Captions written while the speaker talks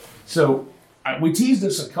So we teased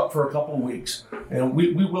this for a couple of weeks, and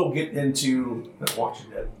we will get into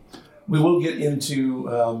We will get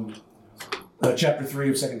into chapter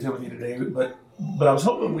 3 of 2 Timothy today, but I was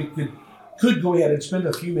hoping we could go ahead and spend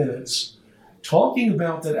a few minutes talking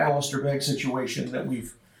about that Alistair Begg situation that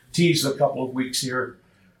we've teased a couple of weeks here.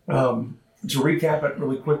 To recap it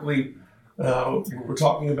really quickly, we're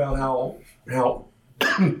talking about how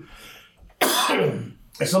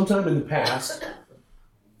sometime in the past,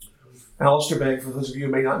 Alistair Begg, for those of you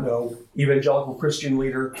who may not know, evangelical Christian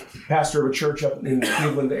leader, pastor of a church up in the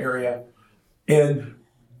Cleveland area, and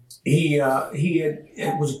he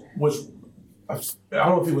was I don't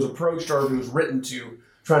know if he was approached or if he was written to.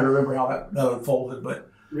 Trying to remember how that unfolded, but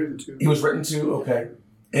he was written to. Okay,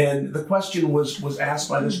 and the question was asked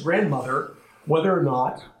by this grandmother whether or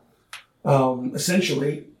not,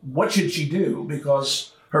 essentially, what should she do,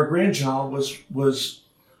 because her grandchild was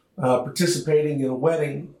participating in a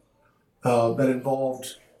wedding that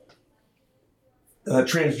involved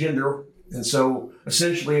transgender, and so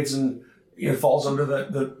essentially it falls under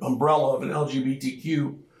the umbrella of an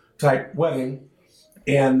LGBTQ type wedding.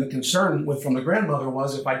 And the concern from the grandmother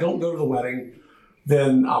was, if I don't go to the wedding,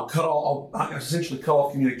 then I'll essentially cut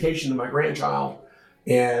off communication to my grandchild,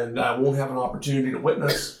 and I won't have an opportunity to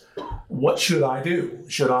witness. What should I do?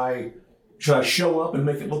 Should I show up and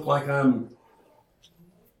make it look like I'm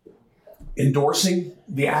endorsing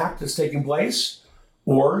the act that's taking place,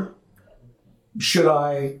 or should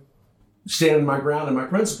I stand my ground and my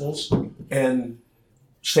principles and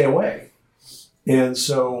stay away? And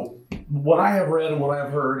so what I have read and what I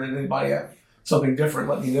have heard, and anybody have something different,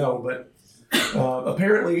 let me know. But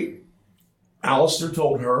apparently, Alistair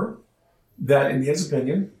told her that, in his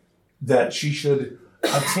opinion, that she should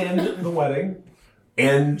attend the wedding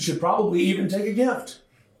and should probably even take a gift.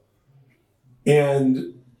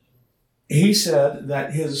 And he said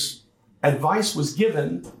that his advice was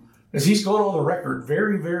given, as he's gone on the record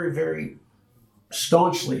very, very, very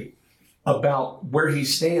staunchly about where he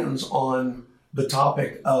stands on the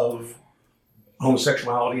topic of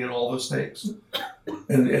homosexuality and all those things.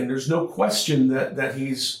 And there's no question that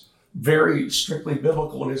he's very strictly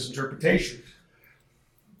biblical in his interpretation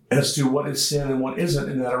as to what is sin and what isn't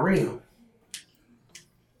in that arena.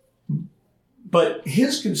 But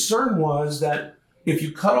his concern was that if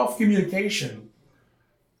you cut off communication,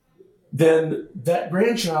 then that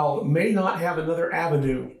grandchild may not have another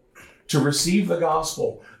avenue to receive the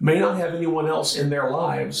gospel, may not have anyone else in their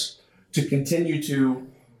lives to continue to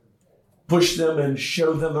push them and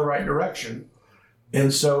show them the right direction.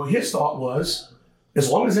 And so his thought was, as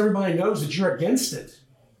long as everybody knows that you're against it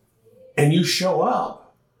and you show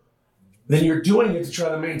up, then you're doing it to try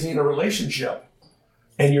to maintain a relationship,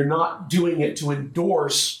 and you're not doing it to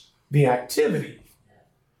endorse the activity.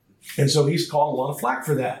 And so he's caught a lot of flack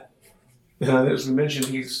for that. And as we mentioned,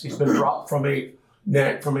 he's been dropped from a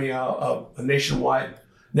nationwide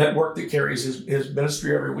network that carries his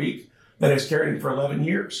ministry every week, that has carried him for 11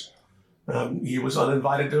 years. He was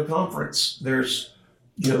uninvited to a conference. This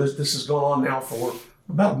has gone on now for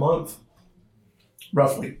about a month,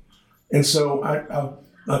 roughly. And so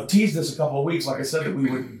I've teased this a couple of weeks, like I said, that we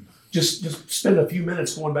would just spend a few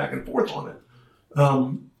minutes going back and forth on it,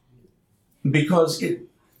 because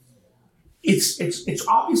it's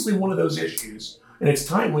obviously one of those issues, and it's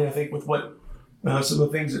timely, I think, with what some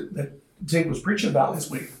of the things that Tim was preaching about this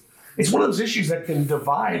week. It's one of those issues that can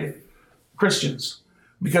divide Christians,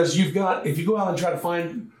 because if you go out and try to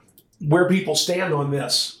find where people stand on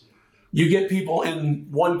this, you get people in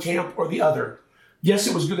one camp or the other. Yes,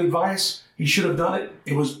 it was good advice. He should have done it.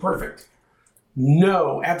 It was perfect.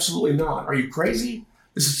 No, absolutely not. Are you crazy?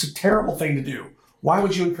 This is a terrible thing to do. Why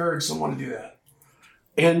would you encourage someone to do that?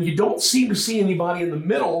 And you don't seem to see anybody in the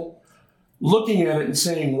middle looking at it and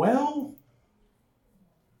saying, well,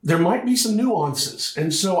 there might be some nuances.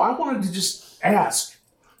 And so I wanted to just ask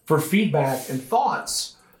for feedback and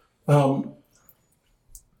thoughts. What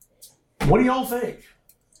do y'all think?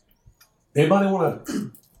 Anybody want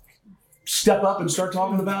to step up and start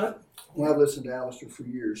talking about it? Well, I've listened to Alistair for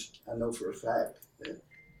years. I know for a fact that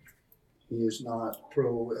he is not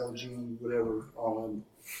pro-LG, whatever all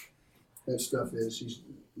that stuff is. He's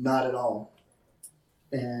not at all.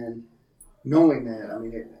 And knowing that, I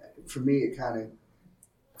mean, for me, it kind of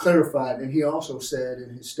clarified. And he also said in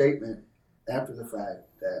his statement after the fact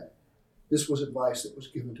that this was advice that was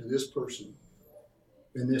given to this person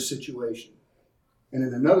in this situation.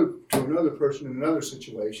 And to another person in another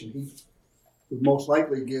situation, he would most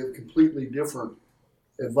likely give completely different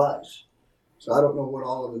advice. So I don't know what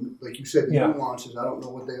all of them, like you said, the nuances, I don't know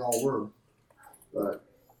what they all were.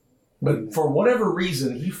 But for whatever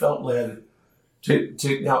reason, he felt led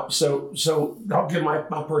Now, so I'll give my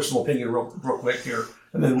personal opinion real quick here,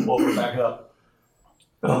 and then we'll go back up.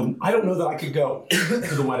 I don't know that I could go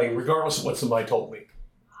to the wedding, regardless of what somebody told me.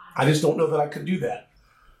 I just don't know that I could do that.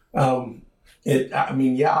 I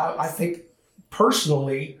think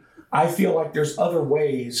personally, I feel like there's other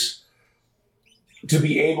ways to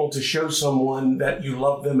be able to show someone that you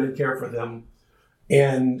love them and care for them,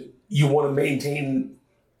 and you want to maintain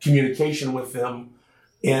communication with them,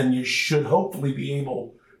 and you should hopefully be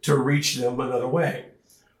able to reach them another way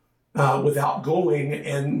without going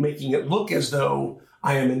and making it look as though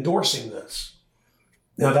I am endorsing this.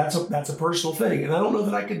 Now that's a personal thing, and I don't know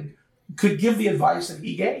that I could give the advice that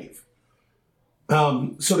he gave.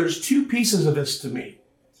 So there's two pieces of this to me.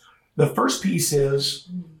 The first piece is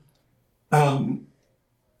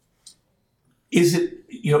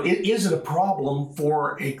it a problem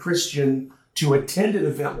for a Christian to attend an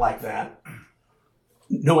event like that,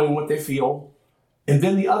 knowing what they feel? And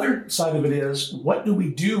then the other side of it is, what do we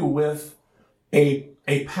do with a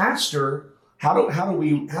pastor? How do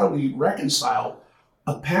we reconcile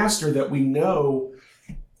a pastor that we know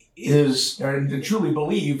is, and truly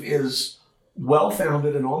believe is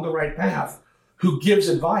well-founded and on the right path, who gives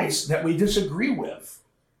advice that we disagree with?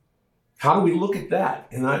 How do we look at that?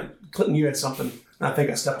 And Clinton, you had something, and I think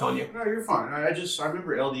I stepped on you. No, you're fine. I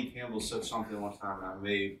remember L.D. Campbell said something one time,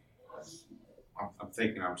 and I'm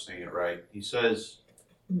thinking I'm saying it right. He says,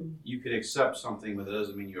 you could accept something, but that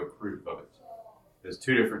doesn't mean you approve of it. There's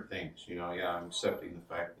two different things. I'm accepting the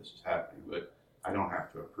fact this is happening, but I don't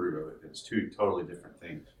have to approve of it. It's two totally different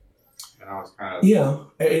things. And I was kind of... Yeah,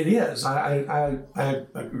 it is. I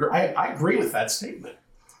agree with that statement.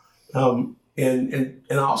 And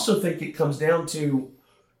I also think it comes down to,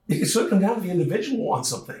 the individual on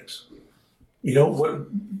some things.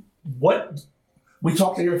 What we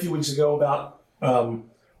talked here a few weeks ago about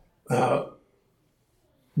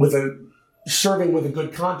serving with a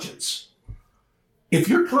good conscience. If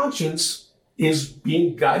your conscience is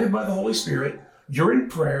being guided by the Holy Spirit, you're in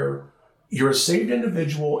prayer, you're a saved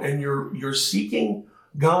individual, and you're seeking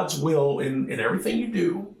God's will in everything you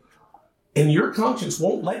do, and your conscience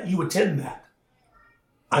won't let you attend that,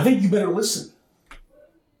 I think you better listen.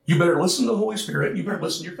 You better listen to the Holy Spirit. You better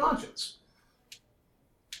listen to your conscience.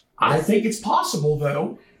 I think it's possible,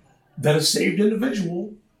 though, that a saved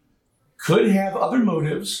individual could have other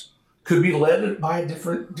motives, could be led by a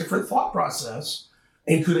different thought process,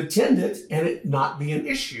 and could attend it and it not be an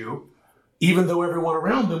issue, even though everyone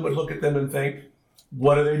around them would look at them and think,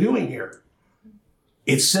 what are they doing here?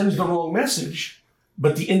 It sends the wrong message,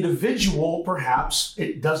 but the individual, perhaps,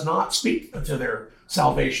 it does not speak to their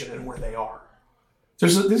salvation and where they are.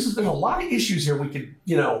 There's a lot of issues here we could,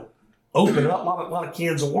 open up, a lot of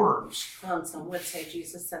cans of worms. Some would say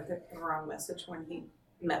Jesus sent the wrong message when he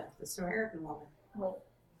met the Samaritan woman. Well,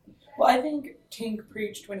 I think Tink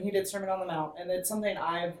preached when he did Sermon on the Mount, and it's something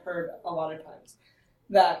I've heard a lot of times,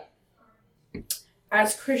 that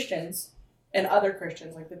as Christians and other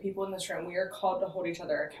Christians, like the people in this room, we are called to hold each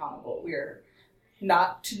other accountable. We are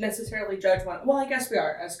not to necessarily judge one. Well, I guess we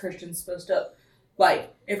are, as Christians, supposed to.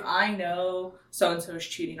 Like, if I know so-and-so is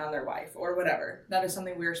cheating on their wife or whatever, that is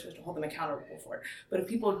something we're supposed to hold them accountable for. But if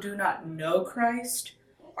people do not know Christ,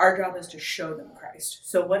 our job is to show them Christ.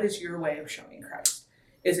 So what is your way of showing Christ?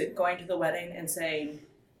 Is it going to the wedding and saying,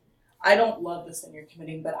 I don't love the sin you're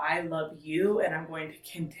committing, but I love you, and I'm going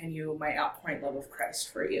to continue my outpouring love of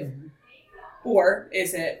Christ for you? Mm-hmm. Or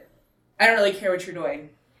is it, I don't really care what you're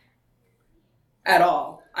doing at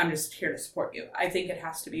all. I'm just here to support you. I think it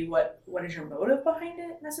has to be what is your motive behind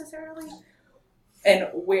it necessarily, and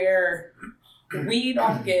where we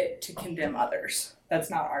don't get to condemn others. That's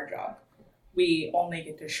not our job. We only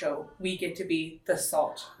get to show, we get to be the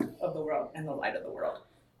salt of the world and the light of the world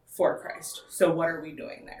for Christ. So what are we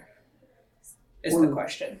doing there is the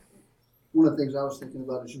question. One of the things I was thinking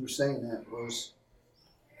about as you were saying that was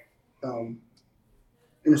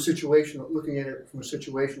in a situation, looking at it from a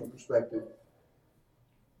situational perspective.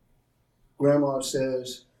 Grandma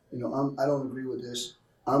says, I don't agree with this.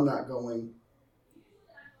 I'm not going.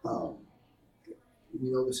 We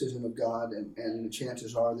know this isn't of God, and the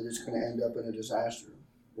chances are that it's going to end up in a disaster.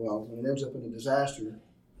 Well, when it ends up in a disaster,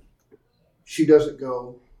 she doesn't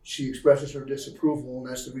go. She expresses her disapproval, and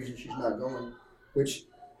that's the reason she's not going, which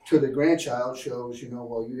to the grandchild shows,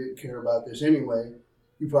 well, you didn't care about this anyway.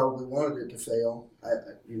 You probably wanted it to fail.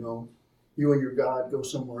 You and your God go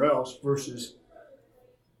somewhere else, versus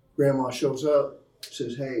Grandma shows up,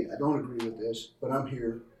 says, hey, I don't agree with this, but I'm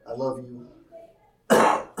here. I love you.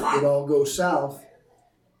 It all goes south.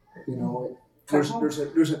 There's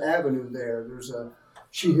an avenue there.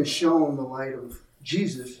 She has shown the light of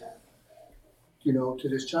Jesus, to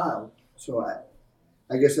this child. So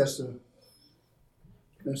I guess that's the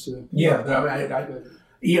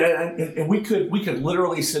Yeah, and we could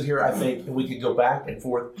literally sit here, I think, and we could go back and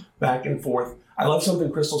forth. I love something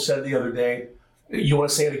Crystal said the other day. You want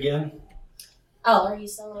to say it again? Oh, are you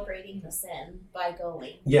celebrating the sin by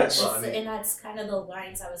going? Yes. And that's kind of the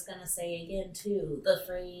lines I was going to say again too. The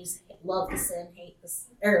phrase "love the sin, hate the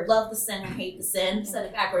sin," or "love the sin and hate the sin." Said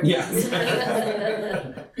it backwards. Yeah.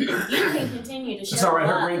 You can continue to show It's all right.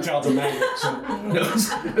 Her love. grandchild's a magnet.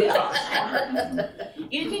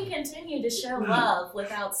 You can continue to show love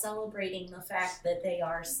without celebrating the fact that they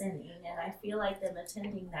are sinning, and I feel like them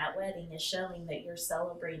attending that wedding is showing that you're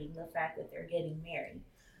celebrating the fact that they're getting married.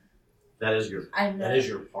 That is your I know. that is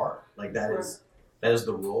your part. Like that is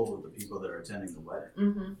the role of the people that are attending the wedding.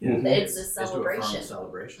 Mm-hmm. It's a It's to affirm celebration. the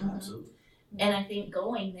celebration, Mhm. absolutely. And I think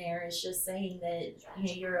going there is just saying that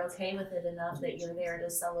you're okay with it enough that you're there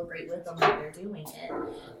to celebrate with them while they're doing it.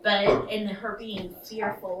 But in her being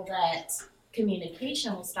fearful that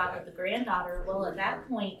communication will stop with the granddaughter, well, at that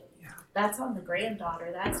point, that's on the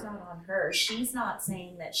granddaughter. That's not on her. She's not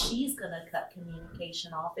saying that she's going to cut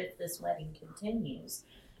communication off if this wedding continues.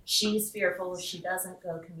 She's fearful if she doesn't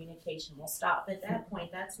go, communication will stop. At that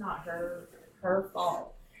point, that's not her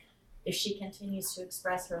fault. If she continues to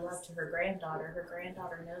express her love to her granddaughter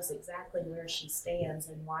knows exactly where she stands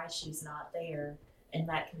and why she's not there, and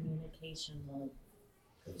that communication won't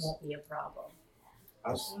be a problem.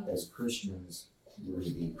 As Christians, we're to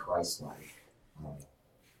be Christ-like. Of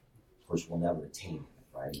course, we'll never attain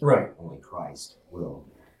it, right? Right. Only Christ will.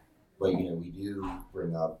 But, we do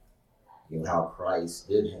bring up, how Christ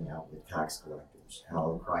did hang out with tax collectors,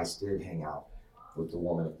 how Christ did hang out with the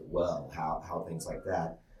woman at the well, how things like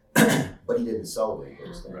that. But he didn't celebrate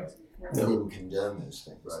those things. Right. He didn't condone those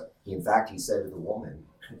things. Right. In fact, he said to the woman,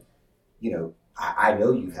 I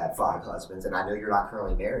know you've had 5 husbands, and I know you're not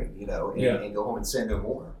currently married, and go home and sin no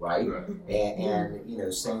more, right?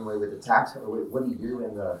 And same way with the tax. What do you do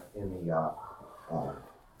in the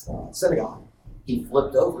synagogue? He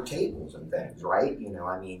flipped over tables and things, right?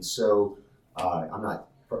 So I'm not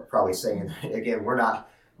probably saying again. We're not.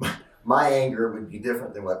 My anger would be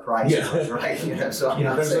different than what Christ was, right? So I'm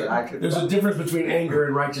not saying I could. There's a difference between anger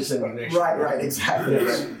and righteous indignation. Right, exactly.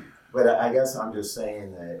 Yes. But I guess I'm just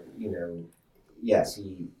saying that, yes,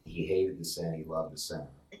 he hated the sin, he loved the sin,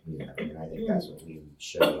 and I think that's what we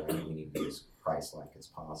show. I think we need to be as Christ-like as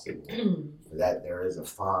possible. That there is a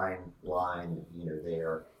fine line,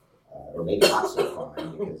 there, or maybe not so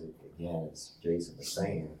fine, because again, as Jason was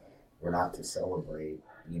saying, we're not to celebrate,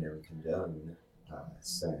 condone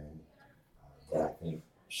sin, but I think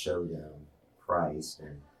show them Christ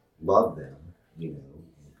and love them, and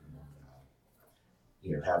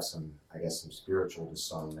have some spiritual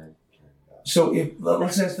discernment. So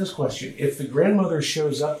let's ask this question: if the grandmother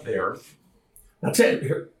shows up there, that's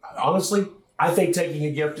it. Honestly, I think taking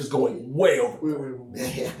a gift is going way overboard.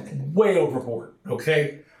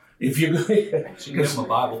 Okay, if you she gives him a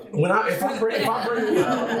Bible. If I bring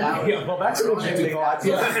well, that's an interesting thought.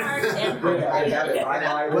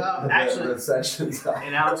 Well, actually,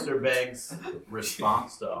 in Alistair Begg's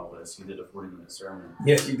response to all this, he did a 40-minute sermon.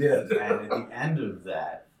 Yes, he did. And at the end of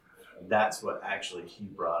that, that's what actually he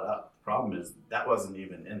brought up. The problem is that wasn't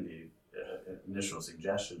even in the initial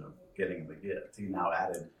suggestion of getting the gift. He now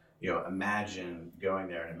added, imagine going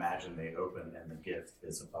there and imagine they open and the gift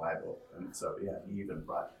is a Bible. And so, he even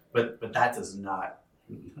brought, but that does not,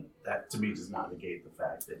 that to me does not negate the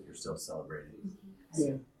fact that you're still celebrating.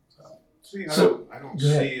 Yeah. See, I don't see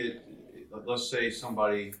it. Let's say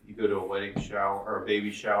you go to a wedding shower or a baby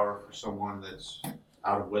shower for someone that's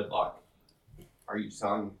out of wedlock. Are you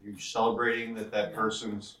celebrating that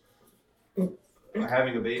person's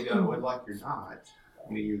having a baby out of wedlock? You're not.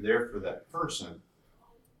 I mean, you're there for that person.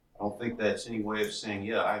 I don't think that's any way of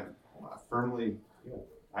saying, I firmly,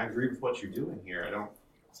 I agree with what you're doing here. I don't.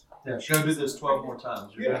 Yeah, go do this 12 more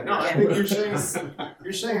times. I think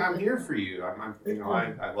you're saying I'm here for you. I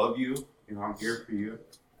love you. I'm here for you.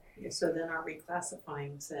 So then are we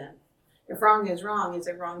classifying sin? If wrong is wrong, is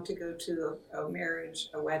it wrong to go to a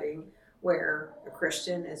wedding where a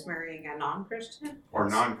Christian is marrying a non-Christian? Or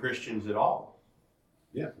non-Christians at all.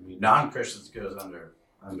 Yeah, I mean, non-Christians goes under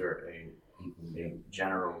a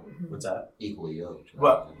general, what's that? Equally yoked.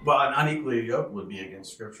 Well, an unequally yoked would be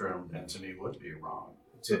against Scripture, and to me would be wrong.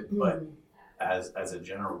 But as a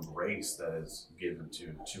general grace that is given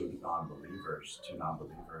to two non-believers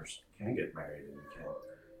can get married, and you can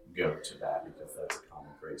go to that because that's a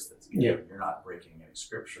common grace that's given. Yeah. You're not breaking any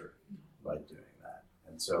Scripture by doing that,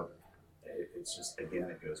 and so it's just, again,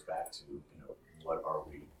 it goes back to what are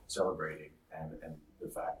we celebrating And the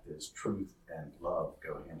fact is, truth and love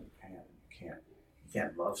go hand in hand. You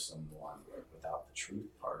can't love someone without the truth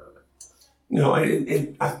part of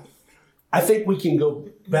it. I think we can go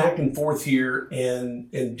back and forth here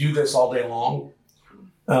and do this all day long.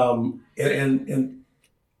 And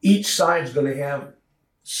each side's going to have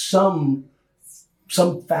some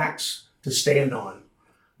facts to stand on.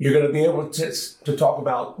 You're going to be able to talk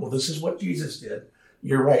about, well, this is what Jesus did.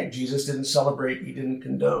 You're right. Jesus didn't celebrate. He didn't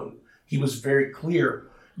condone. He was very clear.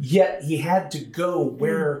 Yet he had to go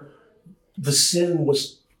where the sinner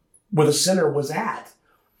was at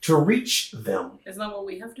to reach them. Isn't that what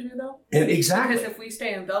we have to do, though? And exactly. Because if we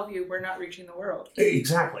stay in Bellevue, we're not reaching the world.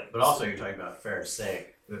 Exactly. But also, you're talking about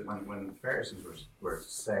Pharisaic. That when the Pharisees were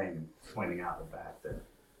pointing out the fact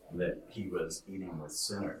that he was eating with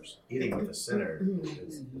sinners. Eating with a sinner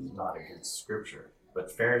is not against Scripture. But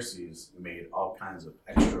Pharisees made all kinds of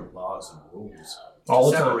extra laws and rules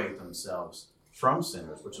to separate themselves from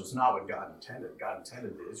sinners, which was not what God intended. God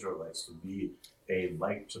intended the Israelites to be a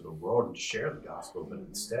light to the world and to share the gospel, but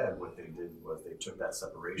instead what they did was they took that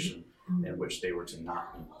separation in which they were to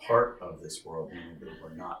not be part of this world, meaning they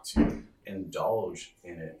were not to indulge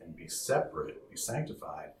in it and be separate, be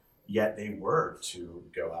sanctified, yet they were to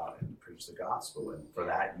go out and preach the gospel. And for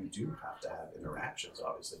that, you do have to have interactions,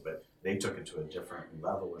 obviously, but they took it to a different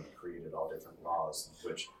level and created all different laws,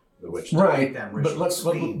 which right. But let's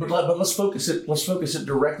focus it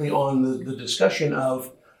directly on the discussion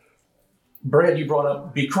of, Brad, you brought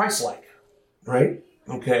up be Christ-like, right?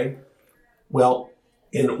 Okay. Well,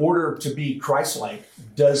 in order to be Christ-like,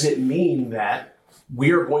 does it mean that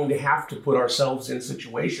we are going to have to put ourselves in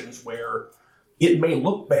situations where it may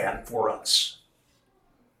look bad for us?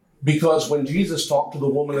 Because when Jesus talked to the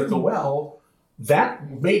woman at the well, that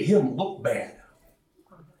made him look bad.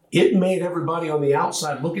 It made everybody on the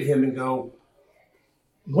outside look at him and go,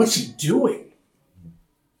 what's he doing?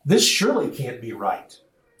 This surely can't be right.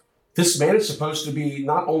 This man is supposed to be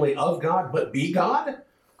not only of God, but be God.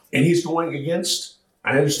 And he's going against,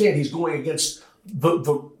 I understand, he's going against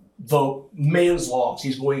the man's laws.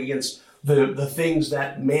 He's going against the things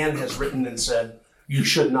that man has written and said you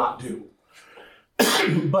should not do.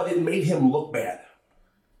 But it made him look bad.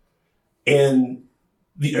 And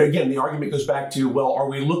the argument goes back to, well, are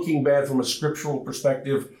we looking bad from a scriptural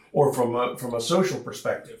perspective or from a social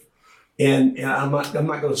perspective? And I'm not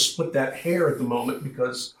going to split that hair at the moment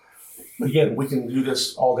because, again, we can do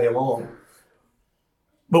this all day long.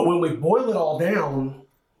 But when we boil it all down,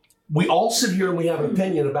 we all sit here and we have an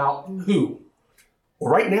opinion about who.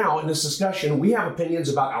 Well, right now in this discussion, we have opinions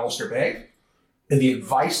about Alistair Begg and the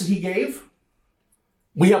advice that he gave.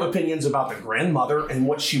 We have opinions about the grandmother and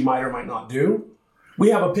what she might or might not do. We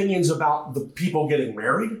have opinions about the people getting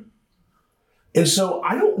married. And so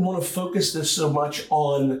I don't want to focus this so much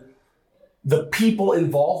on the people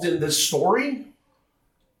involved in this story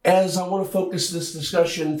as I want to focus this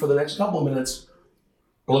discussion for the next couple of minutes.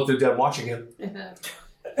 I looked at Deb watching it.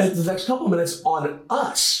 And the next couple of minutes on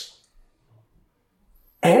us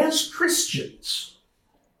as Christians.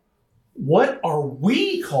 What are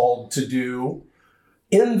we called to do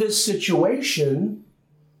in this situation?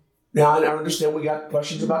 Now, I understand we got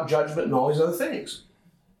questions about judgment and all these other things.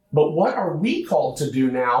 But what are we called to do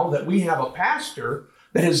now that we have a pastor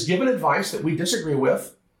that has given advice that we disagree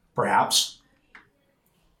with, perhaps,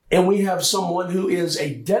 and we have someone who is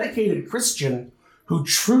a dedicated Christian who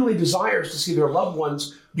truly desires to see their loved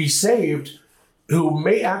ones be saved, who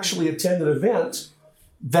may actually attend an event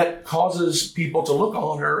that causes people to look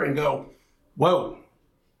on her and go, whoa,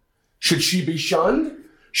 should she be shunned?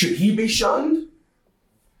 Should he be shunned?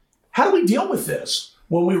 How do we deal with this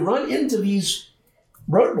when we run into these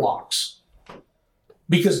roadblocks?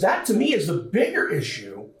 Because that to me is the bigger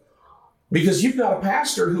issue, because you've got a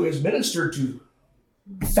pastor who has ministered to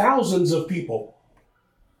thousands of people,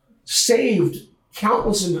 saved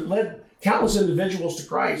led countless individuals to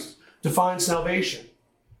Christ to find salvation,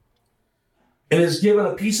 and is given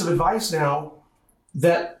a piece of advice now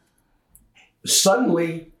that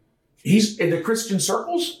suddenly he's in the Christian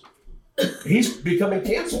circles, he's becoming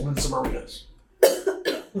canceled in some arenas,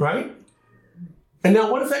 right? And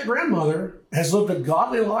now what if that grandmother has lived a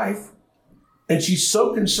godly life and she's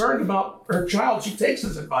so concerned about her child, she takes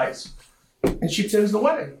his advice and she attends the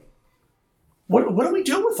wedding? What do we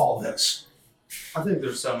do with all this? I think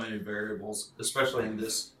there's so many variables, especially in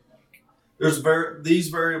this. These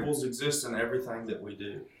variables exist in everything that we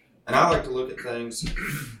do. And I like to look at things,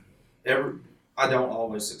 I don't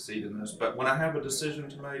always succeed in this, but when I have a decision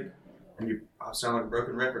to make, and I sound like a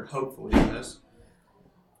broken record, hopefully in this,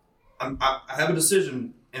 I have a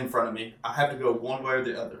decision in front of me. I have to go one way or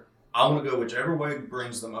the other. I want to go whichever way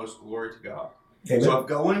brings the most glory to God. Amen. So if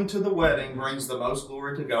going to the wedding brings the most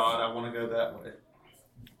glory to God, I want to go that way.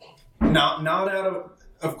 Not out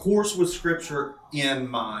of course, with Scripture in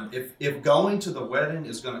mind. If going to the wedding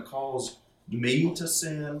is going to cause me to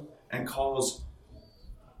sin and cause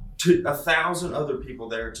 1,000 other people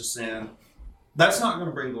there to sin, that's not going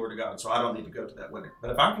to bring glory to God. So I don't need to go to that wedding.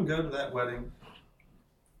 But if I can go to that wedding,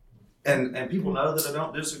 and people know that I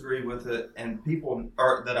don't disagree with it, and people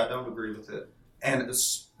are that I don't agree with it, and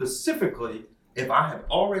specifically, if I have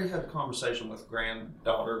already had a conversation with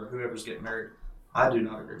granddaughter or whoever's getting married, I do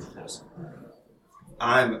not agree with this.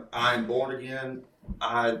 I'm born again.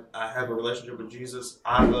 I have a relationship with Jesus.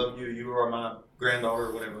 I love you. You are my granddaughter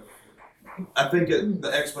or whatever. I think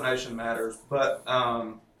the explanation matters, but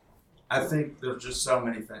I think there's just so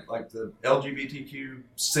many things. Like the LGBTQ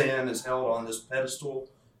sin is held on this pedestal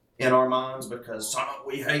in our minds because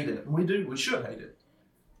we hate it. And we do. We should hate it.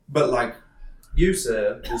 But like you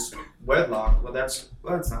said, this wedlock, well, that's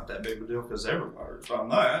not that big of a deal because everybody's done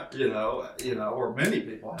that, or many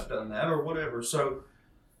people have done that or whatever. So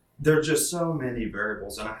there are just so many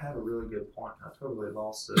variables, and I had a really good point. I totally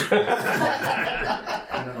lost it. And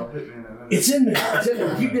then I'll hit me in a minute. It's in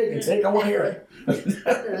there. Keep digging, Tank. I want to hear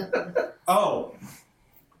it. Oh,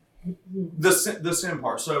 the sin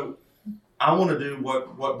part. So I want to do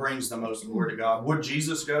what brings the most glory to God. Would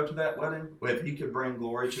Jesus go to that wedding if he could bring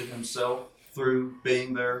glory to himself through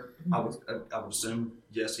being there? I would assume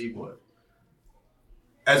yes, he would.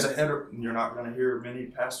 As a hetero, you're not going to hear many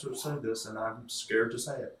pastors say this, and I'm scared to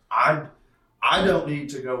say it. I don't need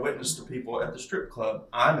to go witness to people at the strip club.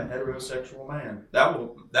 I'm a heterosexual man.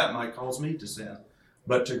 That might cause me to sin.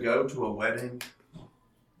 But to go to a wedding,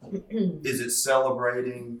 is it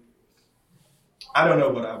celebrating? I don't know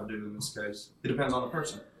what I would do in this case. It depends on the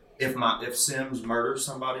person. If Sims murders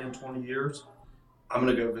somebody in 20 years, I'm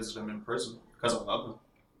going to go visit him in prison because I love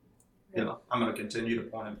him. I'm going to continue to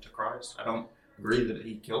point him to Christ. I don't agree that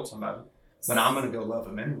he killed somebody, but I'm going to go love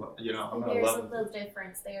him anyway. I'm going to love him. There's a little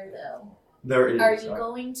difference there, though. There is. Are you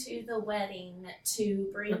going to the wedding to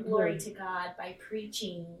bring glory to God by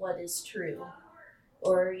preaching what is true?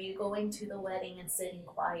 Or are you going to the wedding and sitting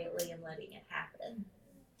quietly and letting it happen?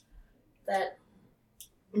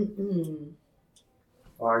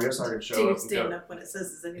 Well, I guess I could show Do you up. stand up when it says,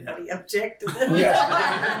 "Does anybody object to this?"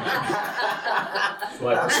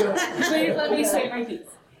 Please let me say my piece.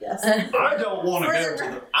 Yes. I don't want to go to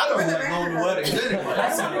the. I don't want to go to weddings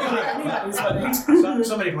anyway.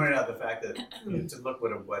 Somebody pointed out the fact that to look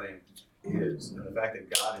what a wedding is, and the fact that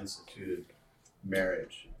God instituted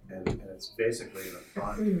marriage, and it's basically an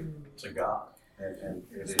affront to God, and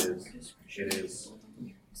it is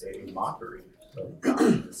a mockery of God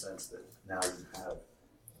in the sense that now you have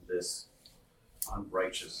this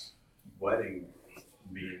unrighteous wedding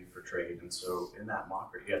being portrayed, and so in that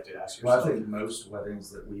mockery, you have to ask yourself. Well, I think most weddings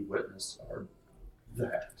that we witness are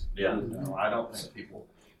that. Yeah. I don't think people.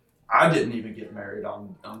 I didn't even get married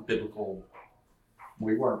on biblical.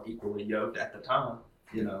 We weren't equally yoked at the time,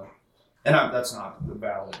 and that's not the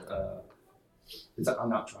valid. I'm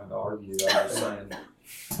not trying to argue. I'm just saying.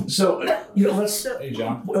 So, let's. Hey,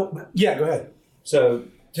 John. Well, yeah, go ahead. So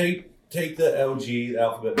take the LG, the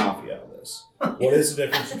alphabet mafia out of this. What is the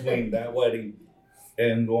difference between that wedding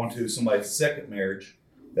and going to somebody's second marriage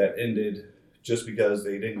that ended just because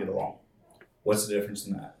they didn't get along? What's the difference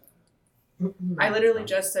in that? I literally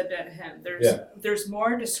just said to him, there's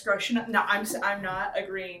more discretion. No, I'm not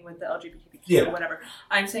agreeing with the LGBTQ or whatever.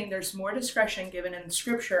 I'm saying there's more discretion given in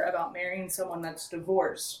Scripture about marrying someone that's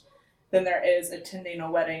divorced than there is attending a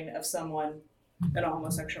wedding of someone in a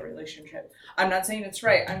homosexual relationship. I'm not saying it's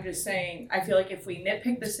right. I'm just saying I feel like if we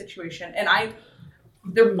nitpick the situation, and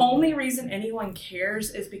the only reason anyone cares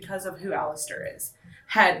is because of who Alistair is.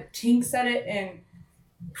 Had Tink said it in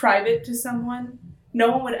private to someone, no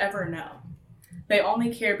one would ever know. They only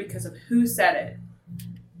care because of who said it.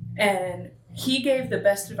 And he gave the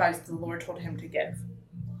best advice the Lord told him to give.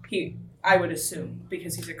 I would assume,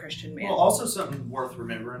 because he's a Christian man. Well, also something worth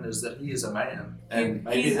remembering is that he is a man, and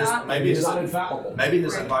maybe He's not infallible. Maybe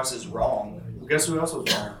his advice is wrong. Guess who else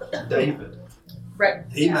was wrong? David. Right.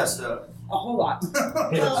 He messed up. A whole lot. A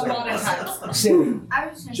lot of times. Cindy. I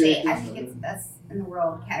was just going to say, I think it's us in the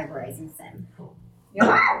world categorizing sin.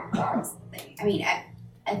 That's the thing. I mean,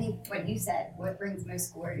 I think what you said, what brings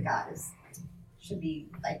most glory to God should be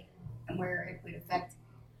like, and where it would affect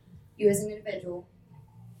you as an individual,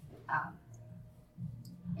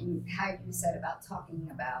 and how you said about talking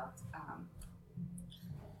about,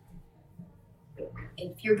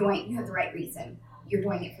 if you have the right reason, you're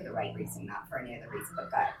doing it for the right reason, not for any other reason, but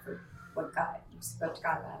God, for what God, you spoke to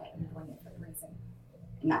God about it and you're doing it for the reason.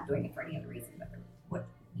 not doing it for any other reason, but what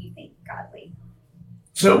you think godly.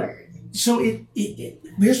 So, or- so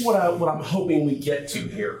here's what I'm hoping we get to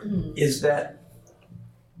here is that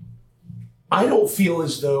I don't feel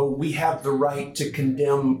as though we have the right to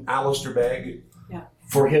condemn Alistair Begg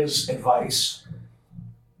for his advice.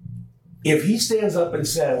 If he stands up and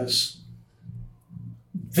says,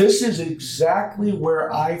 this is exactly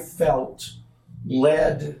where I felt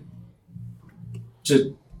led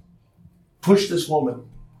to push this woman.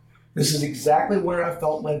 This is exactly where I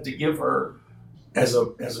felt led to give her as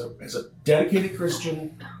a dedicated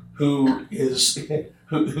Christian who is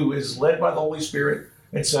led by the Holy Spirit,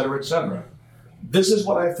 et cetera, et cetera. This is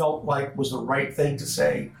what I felt like was the right thing to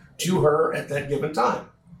say to her at that given time.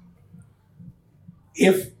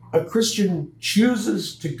 If a Christian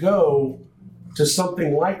chooses to go to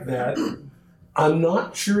something like that, I'm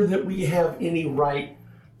not sure that we have any right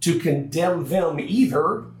to condemn them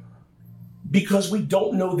either, because we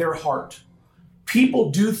don't know their heart.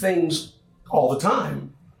 People do things all the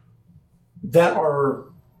time that are,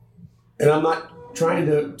 and I'm not trying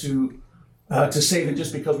to say that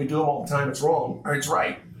just because we do them all the time it's wrong or it's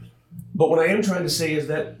right. But what I am trying to say is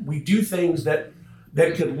that we do things that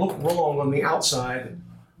could look wrong on the outside,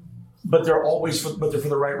 but they're for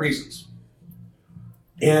the right reasons.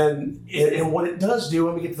 And what it does do,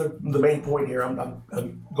 let me get to the main point here.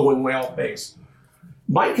 I'm going way off base.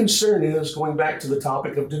 My concern is going back to the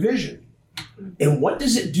topic of division. And what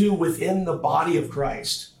does it do within the body of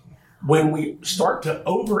Christ when we start to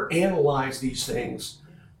overanalyze these things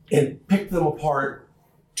and pick them apart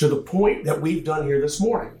to the point that we've done here this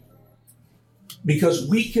morning? Because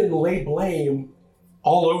we can lay blame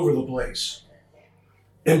all over the place.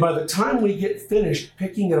 And by the time we get finished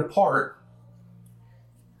picking it apart,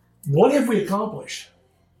 what have we accomplished?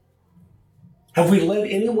 Have we led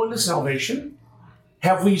anyone to salvation?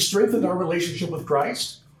 Have we strengthened our relationship with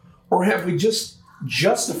Christ? Or have we just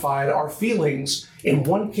justified our feelings in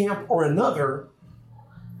one camp or another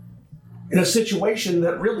in a situation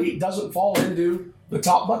that really doesn't fall into the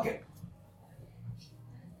top bucket?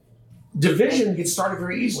 Division gets started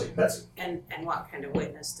very easily. And what kind of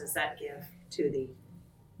witness does that give to the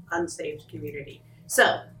unsaved community?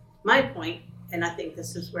 So my point, and I think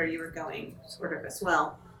this is where you were going sort of as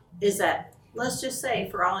well, is that let's just say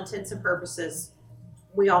for all intents and purposes,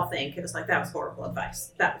 we all think it was like, that was horrible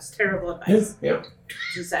advice. That was terrible advice. Yeah.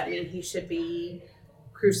 Does that mean he should be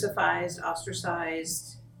crucified,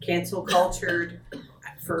 ostracized, cancel cultured?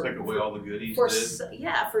 Take away all the goodies.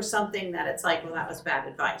 For something that it's like, well, that was bad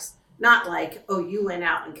advice. Not like, oh, you went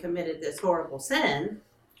out and committed this horrible sin,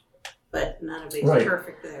 but none of it's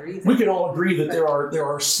perfect there either. We can all agree that there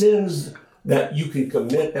are sins that you can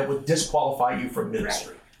commit that would disqualify you from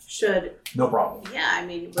ministry. Should no problem. Yeah, I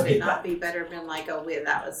mean, would it not be better been like, oh,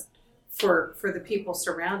 that was for the people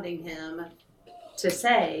surrounding him to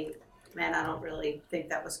say, man, I don't really think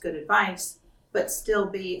that was good advice, but still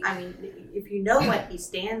be, I mean, if you know what he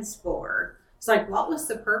stands for, it's like, what was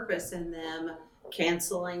the purpose in them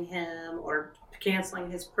canceling him or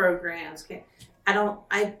canceling his programs?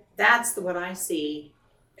 That's what I see.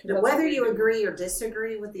 Whether you agree or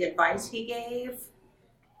disagree with the advice he gave,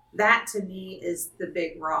 that to me is the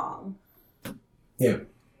big wrong. Yeah.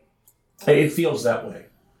 It feels that way.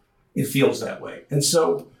 It feels that way. And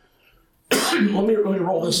so let me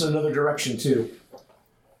roll this in another direction too.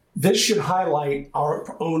 This should highlight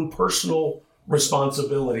our own personal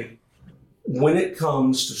responsibility when it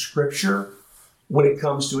comes to Scripture, when it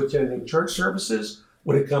comes to attending church services,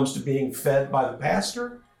 when it comes to being fed by the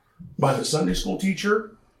pastor, by the Sunday school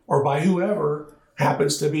teacher, or by whoever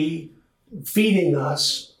happens to be feeding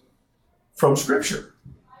us from Scripture.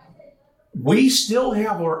 We still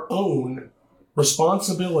have our own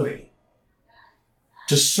responsibility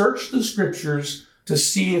to search the Scriptures to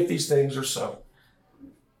see if these things are so.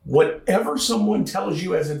 Whatever someone tells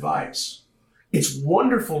you as advice, it's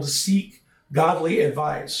wonderful to seek godly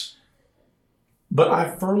advice. But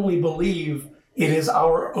I firmly believe it is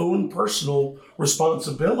our own personal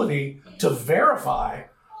responsibility to verify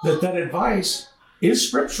that that advice is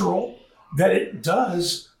scriptural, that it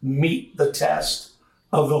does meet the test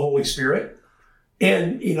of the Holy Spirit.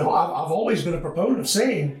 And, I've always been a proponent of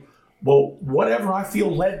saying, well, whatever I feel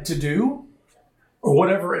led to do, or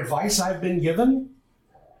whatever advice I've been given,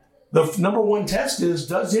 the number one test is,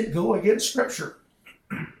 does it go against Scripture?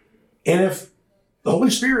 And if the Holy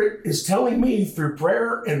Spirit is telling me through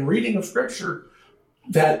prayer and reading of Scripture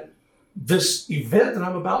that this event that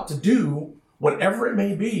I'm about to do, whatever it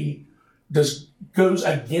may be, goes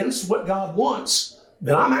against what God wants,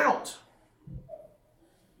 then I'm out.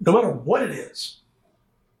 No matter what it is.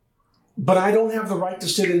 But I don't have the right to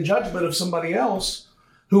sit in judgment of somebody else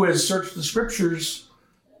who has searched the scriptures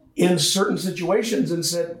in certain situations and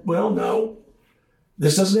said, well, no,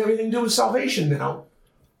 this doesn't have anything to do with salvation now.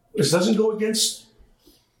 This doesn't go against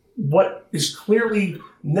what is clearly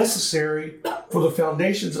necessary for the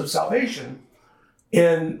foundations of salvation.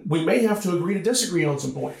 And we may have to agree to disagree on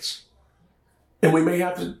some points. And we may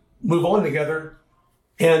have to move on together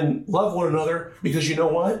and love one another, because you know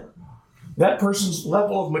what? That person's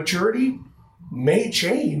level of maturity may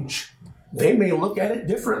change. They may look at it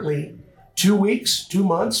differently 2 weeks, 2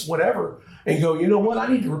 months, whatever, and go, you know what? I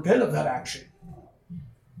need to repent of that action.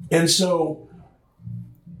 And so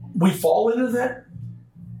we fall into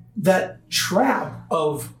that trap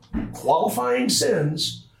of qualifying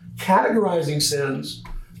sins, categorizing sins,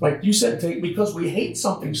 like you said, because we hate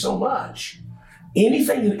something so much.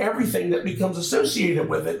 Anything and everything that becomes associated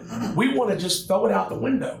with it, we want to just throw it out the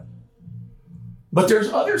window. But there's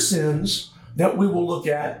other sins that we will look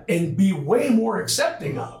at and be way more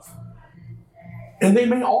accepting of. And they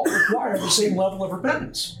may all require the same level of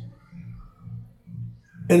repentance.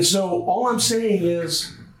 And so all I'm saying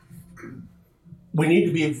is we need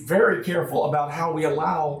to be very careful about how we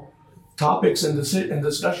allow topics and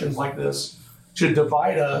discussions like this to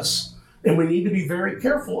divide us. And we need to be very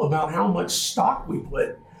careful about how much stock we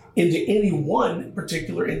put into any one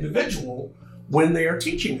particular individual when they are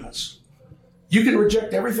teaching us. You can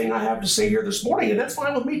reject everything I have to say here this morning, and that's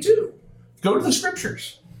fine with me too. Go to the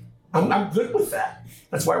scriptures. I'm good with that.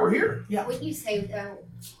 That's why we're here. Yeah. What you say, though,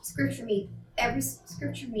 every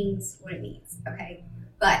scripture means what it means, okay?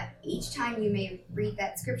 But each time you may read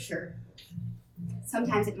that scripture,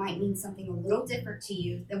 sometimes it might mean something a little different to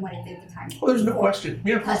you than what it did the time before. Well, there's no question.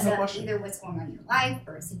 Yeah, because there's no of question. either what's going on in your life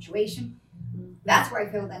or a situation. That's where I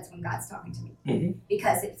feel that's when God's talking to me. Mm-hmm.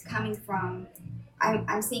 Because it's coming from,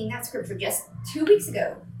 I'm seeing that scripture just 2 weeks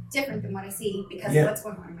ago, different than what I see because of what's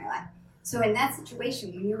going on in my life. So in that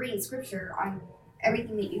situation, when you're reading scripture on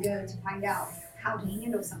everything that you go to find out how to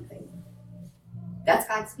handle something, that's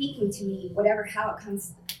God speaking to me, how it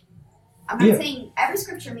comes. I'm not saying every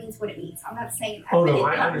scripture means what it means. I'm not saying that. Oh, no,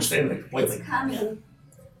 I understand that completely. It's coming.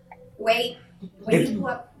 When you go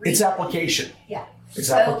up. It's application. Yeah.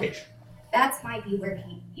 It's application. That might be where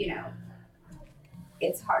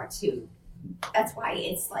it's hard to. That's why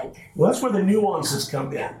it's like. Well, that's where the nuances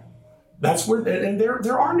come in. That's where, and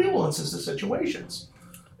there are nuances to situations.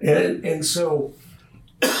 And so,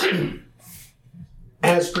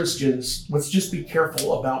 as Christians, let's just be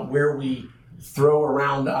careful about where we throw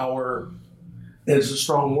around it's a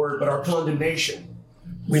strong word, but our condemnation.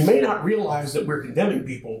 We may not realize that we're condemning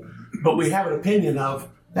people, but we have an opinion of,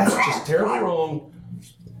 that's just terribly wrong,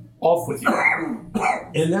 off with you.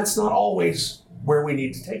 And that's not always where we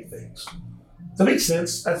need to take things. Does that make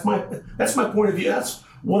sense? That's my point of view. That's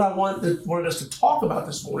what I wanted us to talk about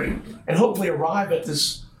this morning, and hopefully arrive at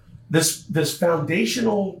this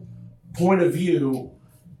foundational point of view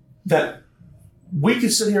that we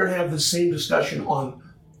could sit here and have the same discussion on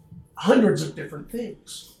hundreds of different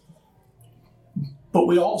things. But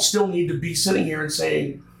we all still need to be sitting here and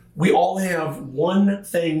saying, we all have one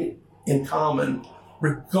thing in common,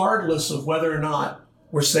 regardless of whether or not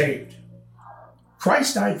we're saved.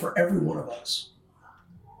 Christ died for every one of us.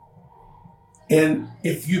 And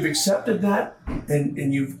if you've accepted that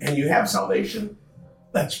and you have salvation,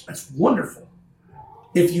 that's wonderful.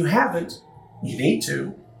 If you haven't, you need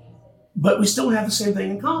to, but we still have the same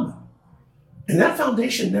thing in common. And that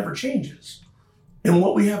foundation never changes. And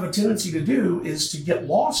what we have a tendency to do is to get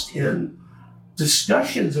lost in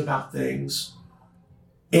discussions about things.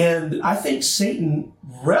 And I think Satan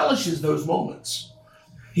relishes those moments.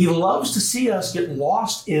 He loves to see us get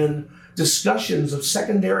lost in discussions of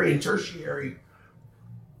secondary and tertiary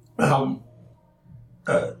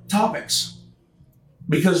topics.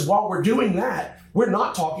 Because while we're doing that, we're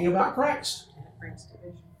not talking about Christ.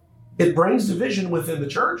 It brings division within the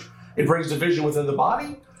church. It brings division within the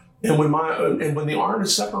body. And when the arm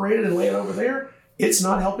is separated and laid over there, it's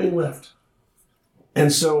not helping lift.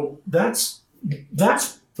 And so that's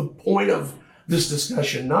the point of this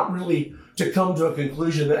discussion, not really to come to a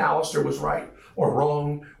conclusion that Alistair was right or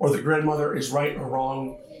wrong, or the grandmother is right or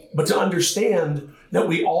wrong, but to understand that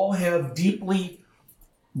we all have deeply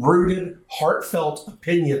rooted, heartfelt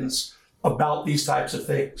opinions about these types of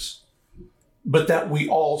things, but that we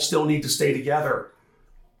all still need to stay together.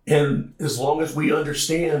 And as long as we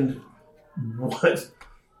understand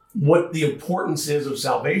what the importance is of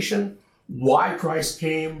salvation, why Christ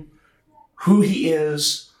came, who he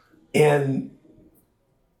is, and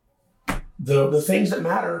the things that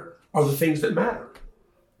matter are the things that matter,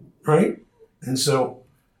 right? And so,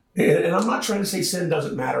 and I'm not trying to say sin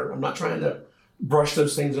doesn't matter. I'm not trying to brush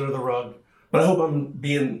those things under the rug. But I hope I'm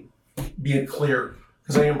being clear,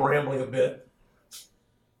 because I am rambling a bit.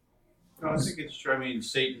 No, I think it's true. I mean,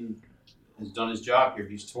 Satan has done his job here.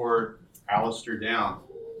 He's tore Alistair down.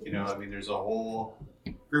 You know, I mean, there's a whole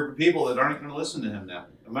group of people that aren't going to listen to him now.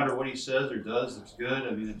 No matter what he says or does, it's good.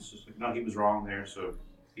 I mean, it's just like, no, he was wrong there, so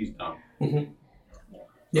he's done. Mm-hmm.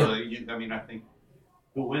 Yeah. So, I mean, I think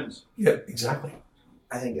who wins? Yeah, exactly.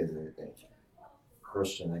 I think as a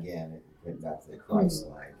Christian, again, getting back to the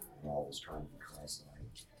Christ-like, and always trying to be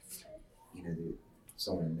Christ-like, you know,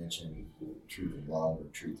 someone mentioned truth and love or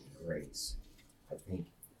truth and grace. I think,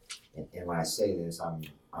 and when I say this, I'm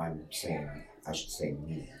saying, I should say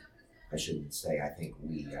me. I shouldn't say I think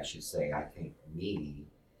we. I should say I think me.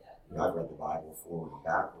 You know, I've read the Bible forward and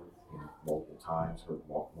backward, you know, multiple times, heard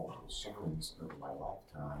multiple sermons over my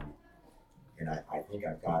lifetime, and I think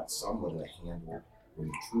I've got somewhat of a handle on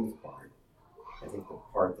the truth part. I think the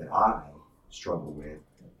part that I struggle with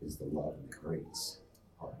is the love and the grace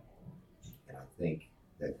part, and I think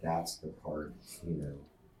that that's the part, you know,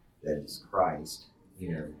 that is Christ.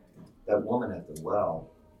 You know, that woman at the well,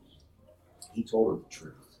 he told her the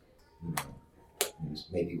truth. You know,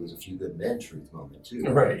 maybe it was a few good men truth moment too.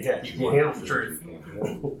 Right, yeah, you can't handle the truth.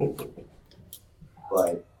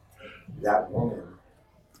 But that woman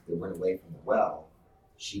that went away from the well,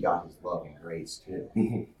 she got his love and grace too.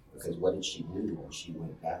 Mm-hmm. Because what did she do when she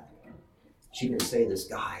went back? She didn't say, this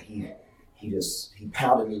guy, he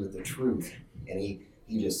pounded me with the truth, and he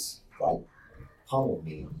just like pummeled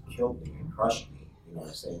me, and killed me, and crushed me. You know what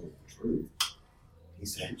I'm saying, with the truth. He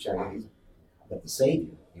said, Johnny, but the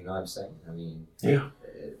Savior. You know what I'm saying? I mean, yeah.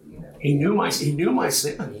 You know, he knew my sin. He knew my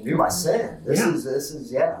sin. This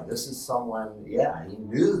is someone. Yeah, he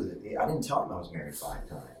knew that. I didn't tell him I was married 5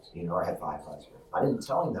 times. You know, or had 5 husbands. I didn't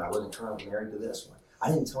tell him that I wasn't currently married to this one. I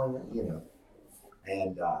didn't tell him that. You know,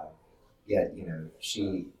 and yet, you know,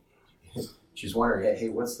 she's wondering, hey,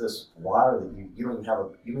 what's this water that you don't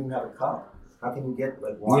even have a cup? How can you get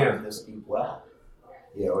like water in this deep well?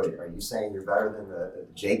 You know, are you saying you're better than the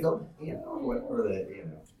Jacob? You know, or the, you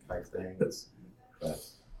know, type thing. But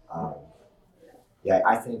yeah,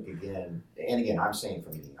 I think again, I'm saying for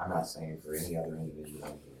me. I'm not saying for any other individual.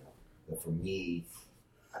 You know, but for me,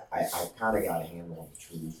 I kind of got a handle on the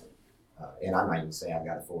truth, and I'm not even saying I've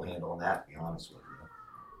got a full handle on that. To be honest with you,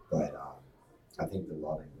 but I think the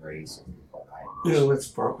love and grace and what that's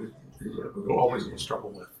probably we're always going to struggle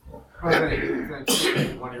with. I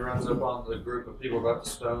think when he runs up on the group of people about to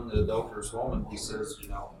stone the adulterous woman, he says, you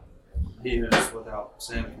know, he who is without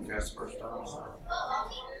sin can cast the first stone.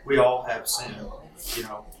 We all have sin, you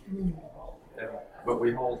know, but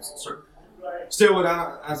we hold certain. Still,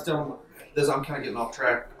 I'm kind of getting off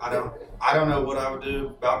track. I don't know what I would do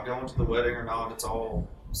about going to the wedding or not. It's all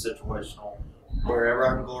situational. Wherever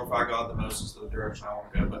I can glorify God the most is the direction I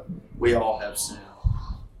want to go. But we all have sin.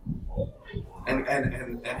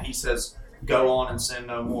 And he says, go on and sin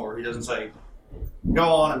no more. He doesn't say, go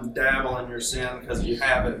on and dabble in your sin because you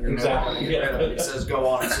have it and you're never going to get rid of it. He says, go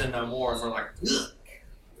on and sin no more. And we're like,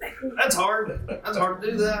 that's hard. That's hard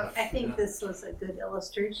to do that. I think this was a good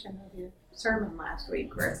illustration of your sermon last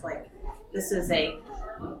week, where it's like, this is a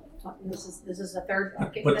third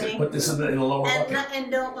bucket thing. Put this in a lower bucket.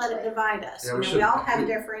 And don't let it divide us. Yeah, we all have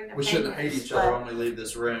different opinions. We shouldn't hate each other when we leave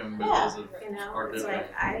this room because of our it's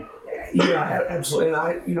different. Yeah, absolutely.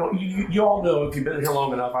 And you all know if you've been here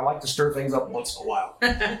long enough, I like to stir things up once in a while.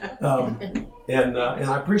 And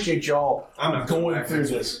I appreciate y'all going through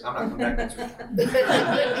this. I'm not coming back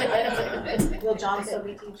next week. Will John still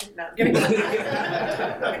be teaching? No.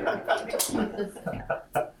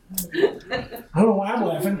 I don't know why I'm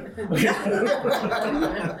laughing.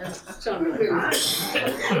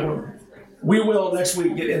 We will next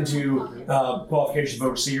week get into qualifications of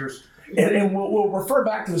overseers. And we'll refer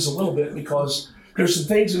back to this a little bit because there's some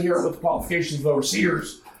things in here with the qualifications of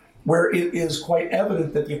overseers where it is quite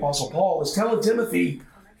evident that the Apostle Paul is telling Timothy,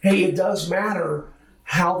 hey, it does matter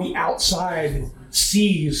how the outside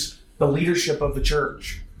sees the leadership of the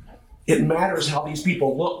church. It matters how these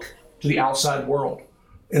people look to the outside world.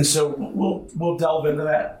 And so we'll delve into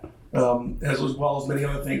that as well as many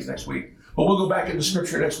other things next week. But we'll go back into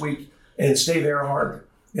Scripture next week and stay there hard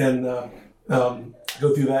and go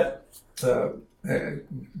through that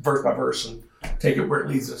verse by verse and take it where it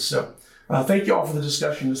leads us. So thank you all for the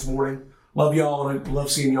discussion this morning. Love y'all, and I love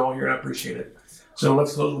seeing y'all here, and I appreciate it. So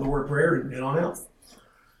let's close with a word of prayer and on out.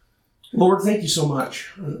 Lord, thank you so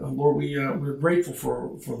much. Lord, we're grateful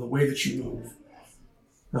for the way that you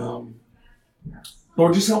move.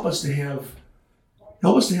 Lord, just help us to have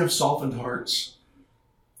softened hearts.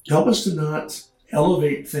 Help us to not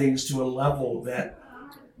elevate things to a level that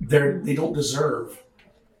they don't deserve.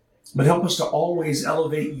 But help us to always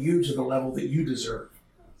elevate you to the level that you deserve.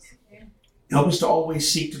 Help us to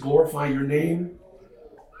always seek to glorify your name.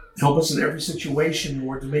 Help us in every situation,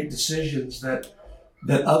 Lord, to make decisions that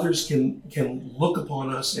others can look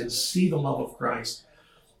upon us and see the love of Christ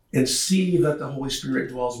and see that the Holy Spirit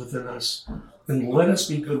dwells within us. And let us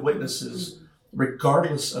be good witnesses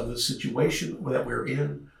regardless of the situation that we're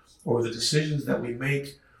in or the decisions that we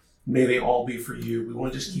make. May they all be for you. We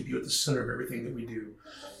want to just keep you at the center of everything that we do.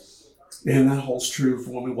 And that holds true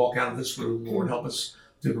for when we walk out of this room. Lord, help us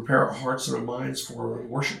to prepare our hearts and our minds for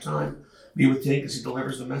worship time. Be with Tank as he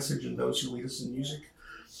delivers the message and those who lead us in music.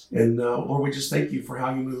 And Lord, we just thank you for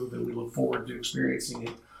how you move, and we look forward to experiencing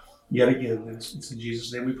it yet again. And it's in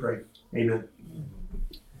Jesus' name we pray. Amen.